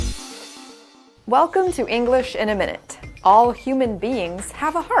Welcome to English in a Minute. All human beings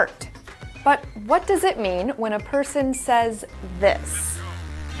have a heart. But what does it mean when a person says this?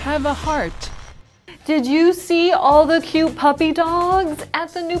 Have a heart. Did you see all the cute puppy dogs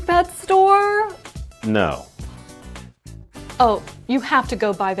at the new pet store? No. Oh, you have to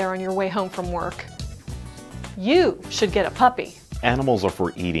go by there on your way home from work. You should get a puppy. Animals are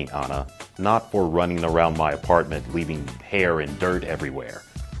for eating, Anna, not for running around my apartment leaving hair and dirt everywhere.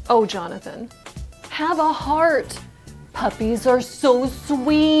 Oh, Jonathan, have a heart. Puppies are so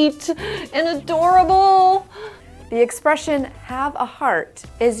sweet and adorable. The expression have a heart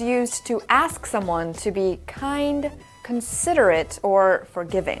is used to ask someone to be kind, considerate, or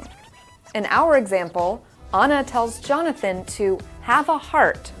forgiving. In our example, Anna tells Jonathan to have a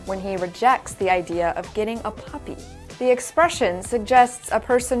heart when he rejects the idea of getting a puppy. The expression suggests a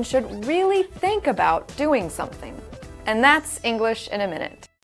person should really think about doing something. And that's English in a Minute.